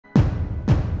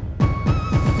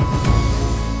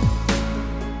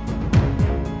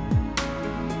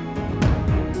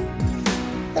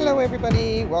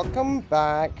everybody, welcome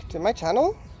back to my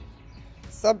channel.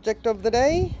 Subject of the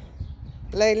day,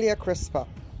 LAELIA CRISPA.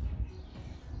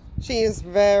 She is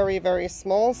very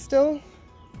small still.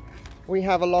 We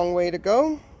have a long way to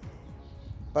go,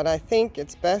 but I think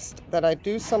it's best that I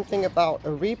do something about a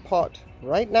repot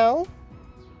right now,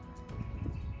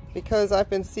 because I've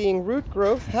been seeing root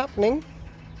growth happening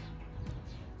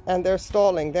and they're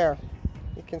stalling there.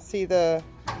 You can see the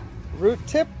root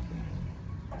tip.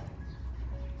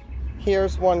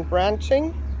 Here's one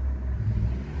branching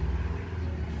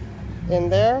in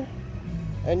there.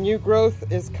 A new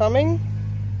growth is coming.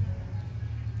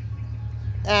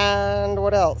 And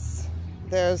what else?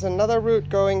 There's another root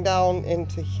going down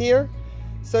into here.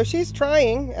 So she's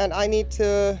trying and I need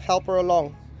to help her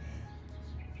along.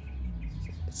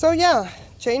 So yeah,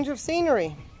 change of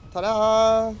scenery.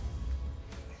 Ta-da!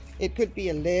 It could be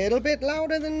a little bit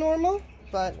louder than normal,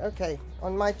 but okay.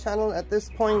 On my channel at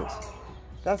this point,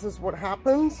 this is what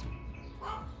happens,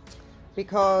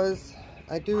 because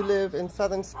I do live in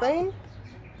southern Spain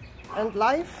and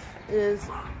life is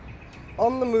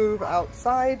on the move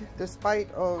outside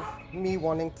despite of me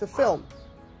wanting to film.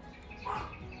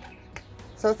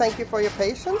 So thank you for your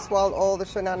patience while all the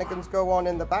shenanigans go on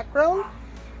in the background.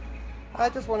 I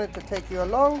just wanted to take you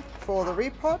along for the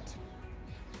repot,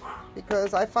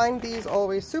 because I find these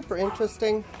always super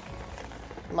interesting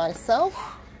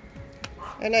myself,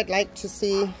 and I'd like to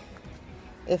see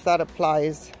if that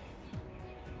applies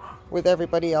with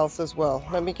everybody else as well.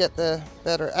 Let me get the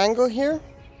better angle here.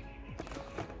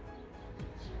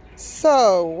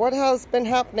 So what has been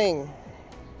happening?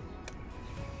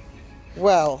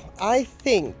 Well, I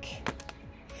think,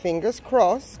 fingers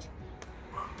crossed,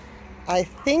 I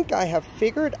think I have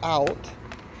figured out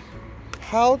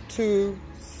how to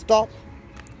stop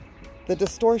the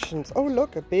distortions. Oh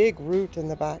look, a big root in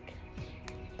the back.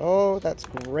 Oh, that's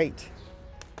great.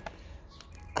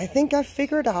 I think I've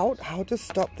figured out how to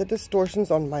stop the distortions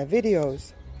on my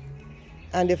videos.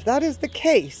 And if that is the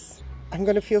case, I'm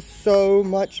going to feel so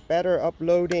much better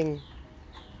uploading.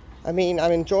 I mean,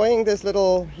 I'm enjoying this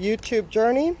little YouTube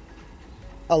journey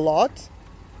a lot,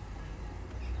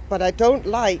 but I don't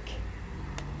like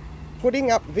putting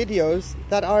up videos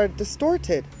that are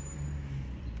distorted.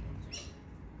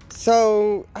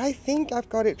 So I think I've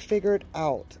got it figured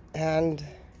out, and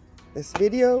this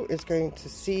video is going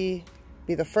to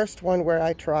be the first one where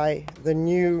I try the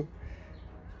new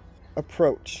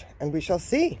approach, and we shall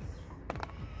see.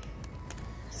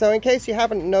 So in case you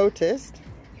haven't noticed,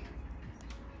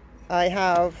 I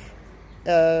have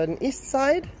an east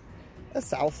side, a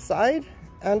south side,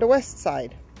 and a west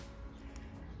side.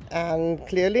 And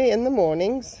clearly in the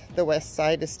mornings, the west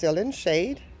side is still in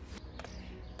shade,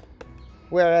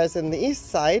 whereas in the east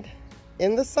side,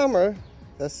 in the summer,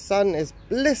 the sun is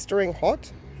blistering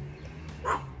hot.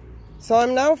 So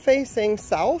I'm now facing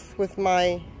south with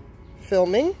my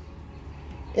filming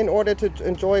in order to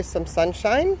enjoy some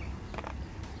sunshine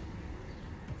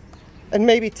and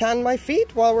maybe tan my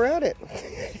feet while we're at it.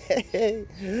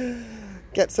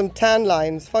 Get some tan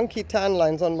lines, funky tan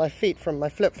lines on my feet from my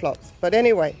flip-flops. But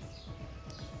anyway,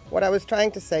 what I was trying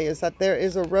to say is that there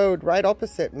is a road right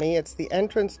opposite me. It's the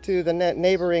entrance to the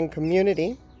neighboring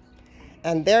community,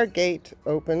 and their gate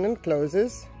opens and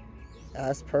closes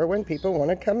as per when people want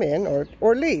to come in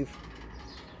or leave.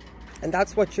 And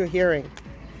that's what you're hearing.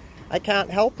 I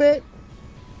can't help it.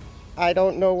 I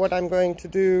don't know what I'm going to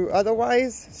do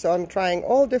otherwise, so I'm trying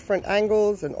all different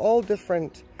angles and all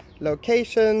different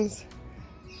locations.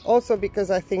 Also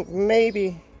because I think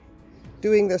maybe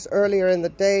doing this earlier in the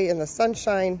day in the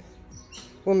sunshine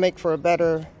will make for a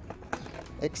better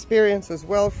experience as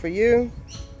well for you.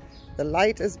 The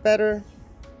light is better.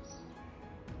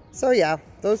 So yeah,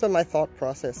 those are my thought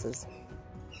processes.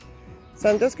 So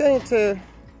I'm just going to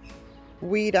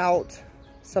weed out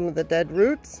some of the dead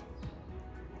roots.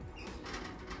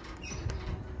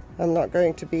 I'm not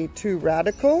going to be too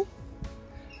radical.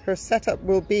 Her setup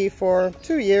will be for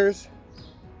 2 years.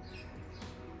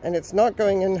 And it's not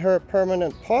going in her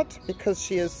permanent pot because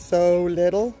she is so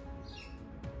little.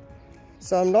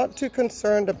 So I'm not too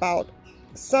concerned about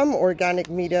some organic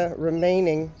media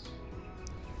remaining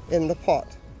in the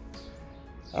pot.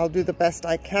 I'll do the best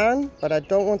I can, but I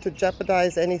don't want to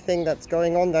jeopardize anything that's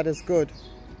going on that is good.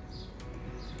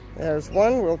 There's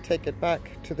one. We'll take it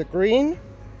back to the green.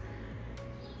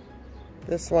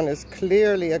 This one is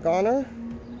clearly a goner,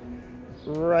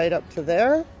 right up to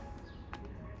there.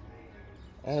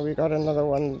 And we got another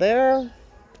one there.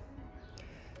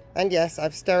 And yes,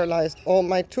 I've sterilized all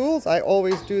my tools. I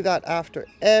always do that after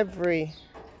every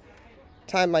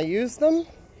time I use them.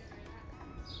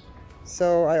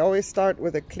 So I always start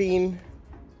with a clean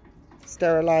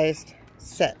sterilized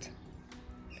set.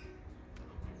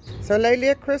 So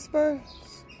LAELIA CRISPA,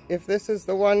 if this is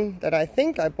the one that I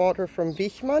think, I bought her from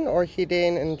Wichmann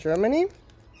Orchideen in Germany.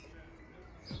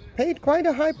 Paid quite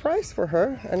a high price for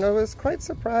her, and I was quite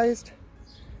surprised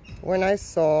when I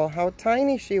saw how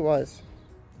tiny she was.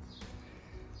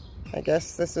 I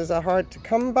guess this is a hard to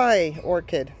come by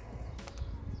orchid.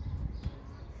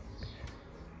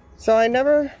 So I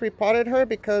never repotted her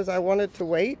because I wanted to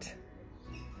wait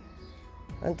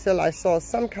until I saw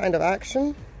some kind of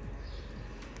action.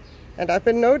 And I've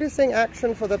been noticing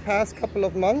action for the past couple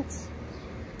of months,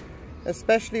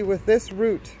 especially with this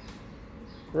root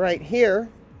right here.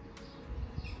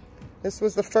 This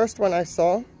was the first one I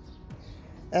saw,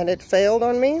 and it failed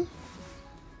on me.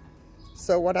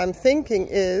 So what I'm thinking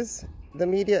is the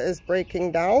media is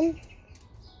breaking down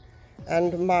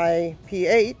and my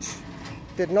pH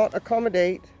did not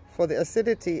accommodate for the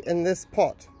acidity in this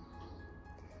pot.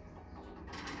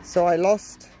 So I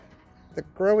lost the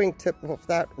growing tip of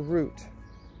that root.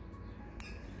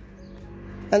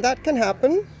 And that can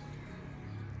happen.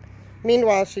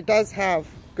 Meanwhile, she does have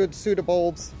good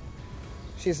pseudobulbs.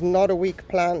 She's not a weak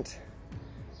plant.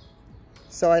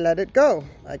 So I let it go.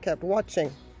 I kept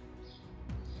watching.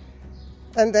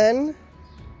 And then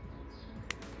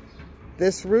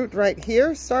this root right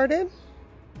here started,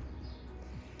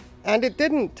 and it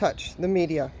didn't touch the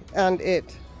media, and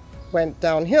it went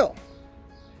downhill.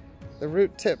 The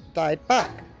root tip died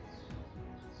back.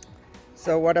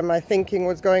 So what am I thinking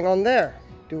was going on there?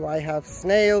 Do I have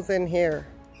snails in here?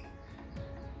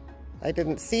 I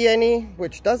didn't see any,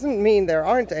 which doesn't mean there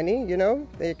aren't any, you know,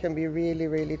 they can be really,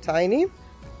 really tiny.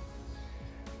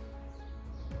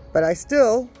 But I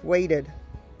still waited.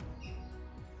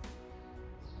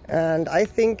 And I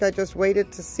think I just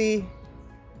waited to see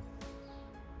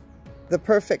the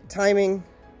perfect timing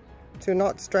to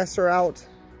not stress her out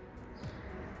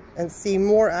and see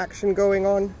more action going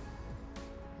on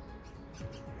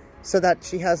so that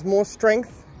she has more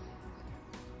strength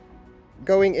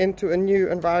going into a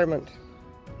new environment.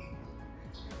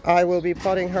 I will be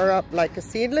potting her up like a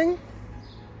seedling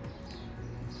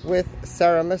with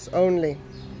Seramis only.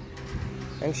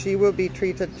 And she will be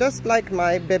treated just like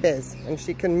my bebes. And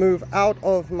she can move out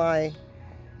of my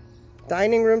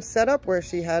dining room setup where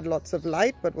she had lots of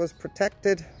light but was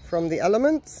protected from the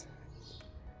elements.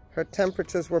 Her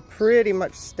temperatures were pretty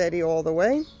much steady all the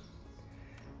way.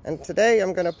 And today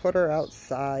I'm going to put her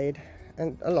outside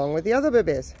and along with the other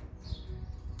bebes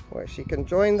where she can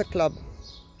join the club.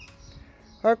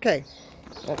 Okay,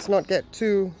 let's not get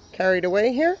too carried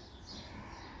away here.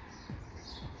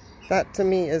 That to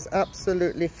me is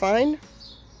absolutely fine.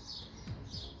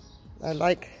 I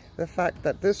like the fact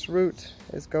that this root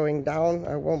is going down.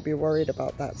 I won't be worried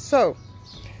about that. So,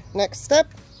 next step.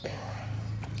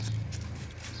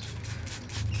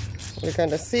 We're going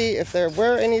to see if there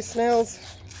were any snails.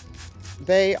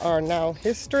 They are now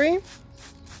history.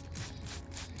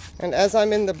 And as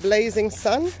I'm in the blazing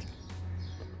sun,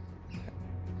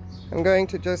 I'm going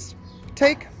to just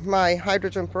take my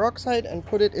hydrogen peroxide and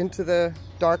put it into the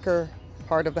darker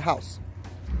part of the house.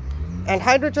 And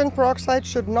hydrogen peroxide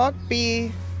should not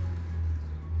be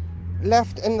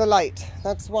left in the light.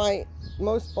 That's why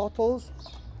most bottles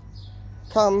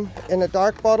come in a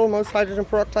dark bottle. Most hydrogen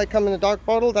peroxide come in a dark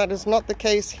bottle. That is not the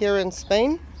case here in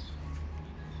Spain.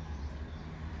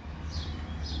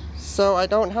 So I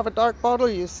don't have a dark bottle.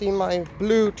 You see my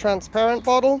blue transparent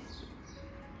bottle.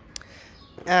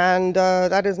 And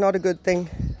that is not a good thing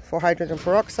for hydrogen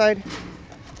peroxide.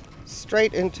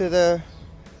 Straight into the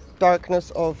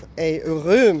darkness of a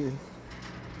room.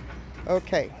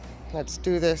 Okay, let's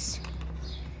do this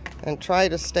and try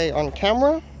to stay on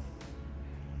camera.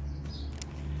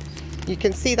 You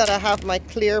can see that I have my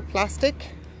clear plastic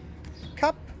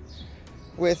cup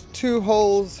with 2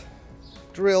 holes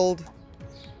drilled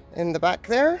in the back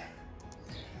there.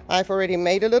 I've already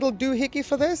made a little doohickey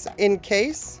for this in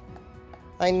case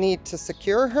I need to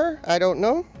secure her. I don't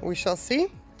know, we shall see.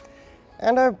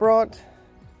 And I've brought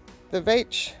the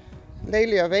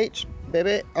LAELIA Veitch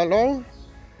Bebe along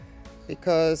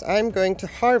because I'm going to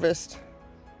harvest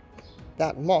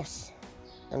that moss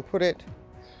and put it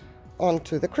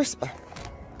onto the CRISPA.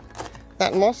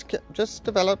 That moss just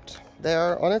developed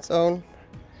there on its own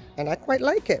and I quite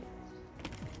like it.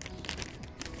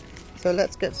 So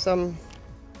let's get some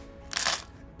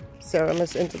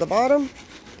Seramis into the bottom.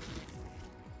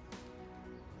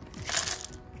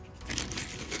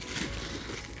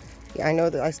 Yeah, I know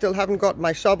that I still haven't got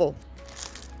my shovel.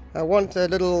 I want a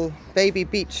little baby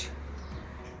beach,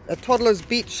 a toddler's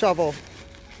beach shovel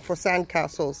for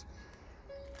sandcastles.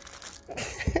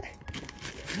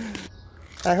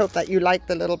 I hope that you like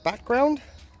the little background.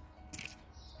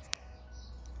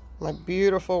 My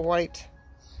beautiful white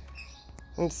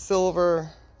and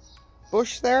silver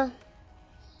bush there.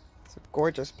 It's a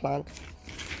gorgeous plant.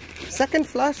 Second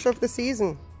flush of the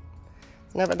season.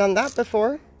 Never done that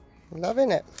before.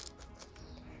 Loving it.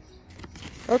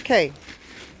 Okay,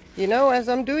 you know, as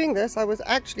I'm doing this, I was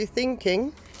actually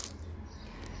thinking,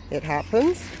 it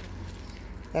happens,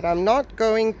 that I'm not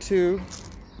going to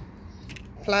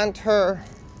plant her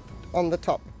on the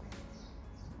top.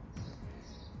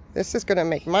 This is going to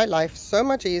make my life so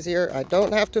much easier. I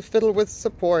don't have to fiddle with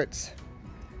supports.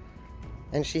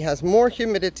 And she has more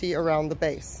humidity around the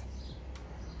base.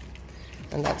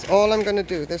 And that's all I'm going to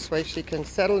do. This way she can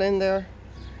settle in there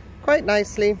quite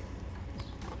nicely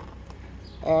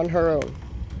on her own.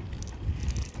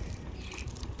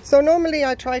 So normally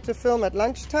I try to film at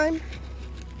lunchtime.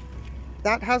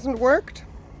 That hasn't worked.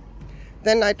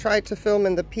 Then I tried to film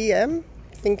in the PM,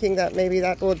 thinking that maybe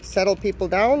that would settle people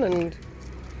down and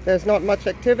there's not much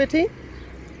activity.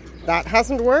 That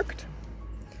hasn't worked.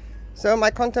 So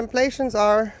my contemplations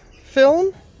are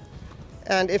film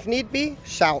and, if need be,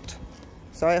 shout.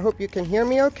 So I hope you can hear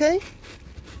me okay.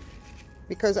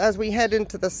 Because as we head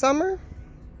into the summer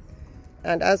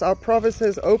and as our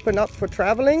provinces open up for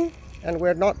traveling, and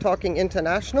we're not talking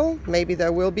international, maybe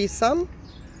there will be some,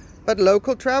 but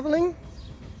local traveling,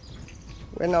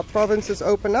 when our provinces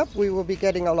open up, we will be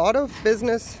getting a lot of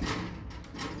business,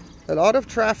 a lot of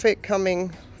traffic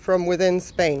coming from within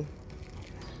Spain.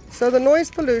 So the noise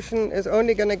pollution is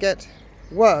only going to get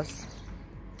worse.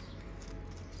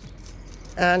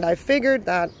 And I figured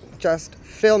that just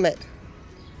film it.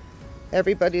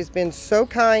 Everybody's been so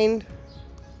kind,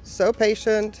 so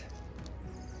patient,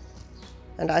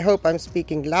 and I hope I'm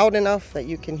speaking loud enough that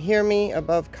you can hear me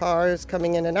above cars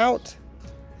coming in and out,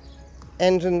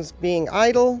 engines being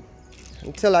idle,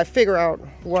 until I figure out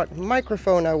what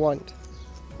microphone I want.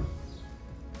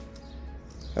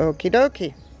 Okie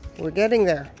dokie, we're getting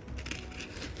there.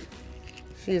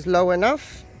 She's low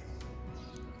enough.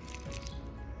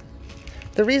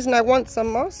 The reason I want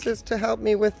some moss is to help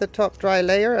me with the top dry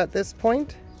layer at this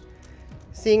point.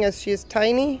 Seeing as she's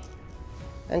tiny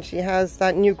and she has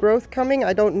that new growth coming,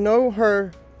 I don't know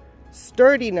her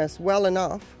sturdiness well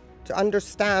enough to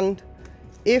understand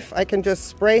if I can just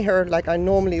spray her like I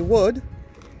normally would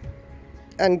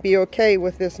and be okay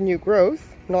with this new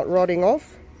growth not rotting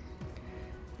off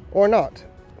or not.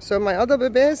 So my other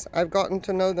bebés, I've gotten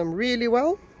to know them really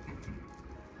well,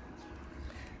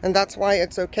 and that's why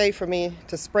it's okay for me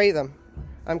to spray them.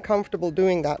 I'm comfortable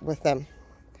doing that with them.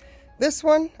 This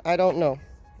one, I don't know,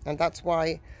 and that's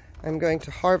why I'm going to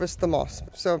harvest the moss.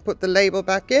 So put the label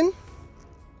back in.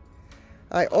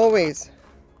 I always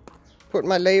put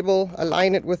my label,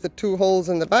 align it with the 2 holes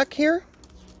in the back here,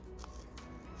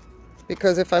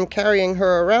 because if I'm carrying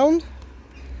her around,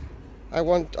 I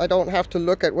don't have to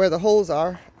look at where the holes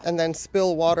are and then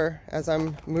spill water as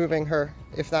I'm moving her,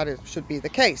 if that should be the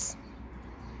case.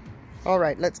 All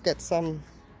right, let's get some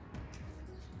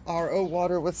RO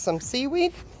water with some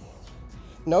seaweed.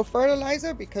 No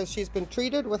fertilizer because she's been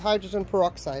treated with hydrogen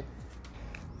peroxide.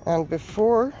 And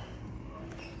before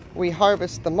we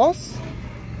harvest the moss,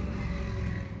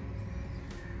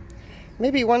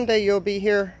 maybe one day you'll be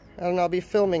here and I'll be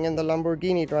filming and the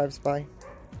Lamborghini drives by.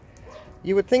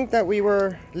 You would think that we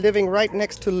were living right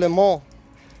next to Le Mans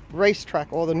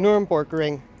racetrack or the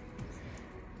Nürburgring.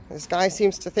 This guy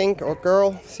seems to think, or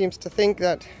girl seems to think,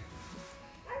 that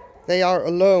they are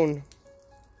alone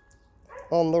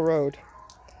on the road,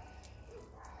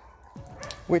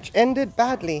 which ended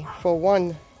badly for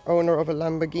one owner of a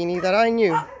Lamborghini that I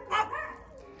knew.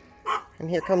 And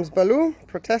here comes Baloo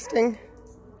protesting.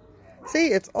 See,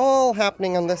 it's all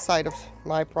happening on this side of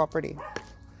my property.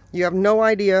 You have no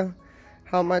idea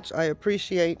how much I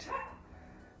appreciate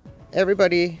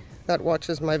everybody that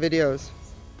watches my videos.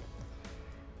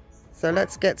 So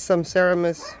let's get some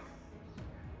Seramis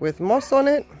with moss on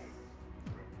it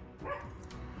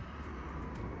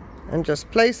and just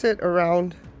place it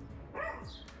around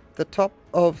the top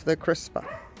of the CRISPA.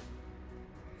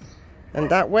 And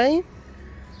that way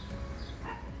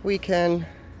we can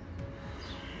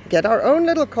get our own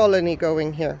little colony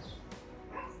going here.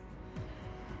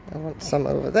 I want some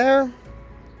over there.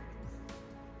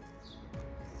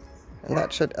 And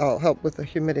that should help with the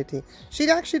humidity. She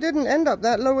actually didn't end up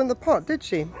that low in the pot, did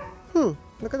she?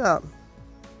 Look at that.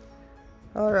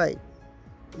 All right.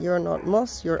 You're not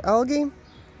moss, you're algae.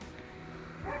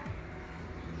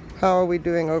 How are we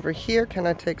doing over here? Can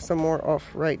I take some more off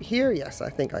right here? Yes, I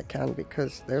think I can,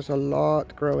 because there's a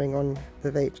lot growing on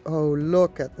the veg. Oh,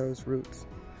 look at those roots.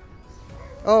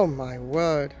 Oh my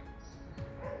word.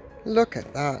 Look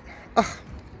at that. Oh,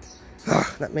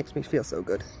 oh, that makes me feel so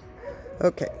good.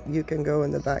 Okay, you can go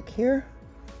in the back here.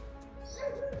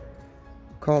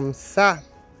 Comme ça.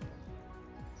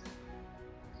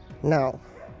 Now,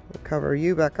 we'll cover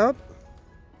you back up.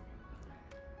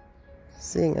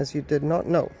 Seeing as you did not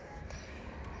know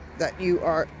that you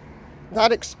are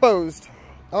that exposed.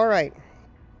 All right.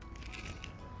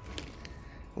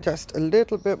 Just a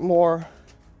little bit more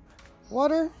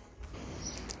water.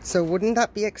 So wouldn't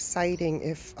that be exciting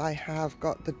if I have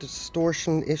got the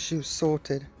distortion issue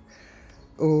sorted?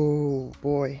 Oh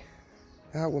boy,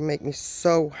 that will make me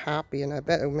so happy, and I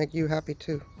bet it will make you happy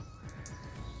too.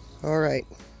 All right,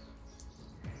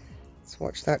 let's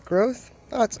watch that growth.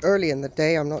 Oh, it's early in the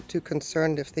day. I'm not too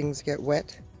concerned if things get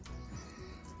wet.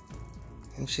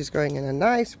 And she's growing in a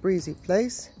nice breezy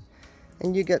place.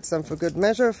 And you get some for good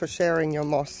measure for sharing your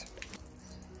moss.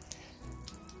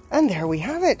 And there we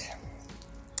have it.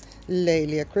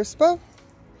 LAELIA CRISPA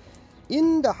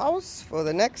in the house for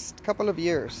the next couple of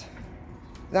years.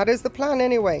 That is the plan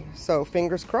anyway, so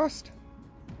fingers crossed.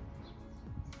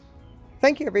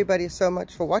 Thank you everybody so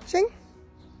much for watching.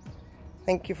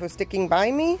 Thank you for sticking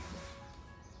by me.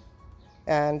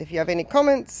 And if you have any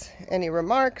comments, any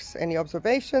remarks, any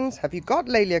observations, have you got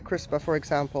LAELIA CRISPA, for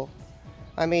example?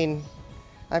 I mean,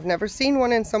 I've never seen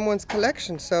one in someone's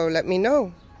collection, so let me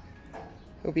know.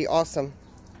 It would be awesome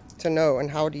to know. And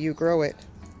how do you grow it?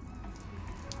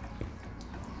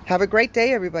 Have a great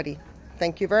day, everybody.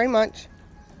 Thank you very much.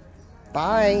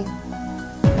 Bye.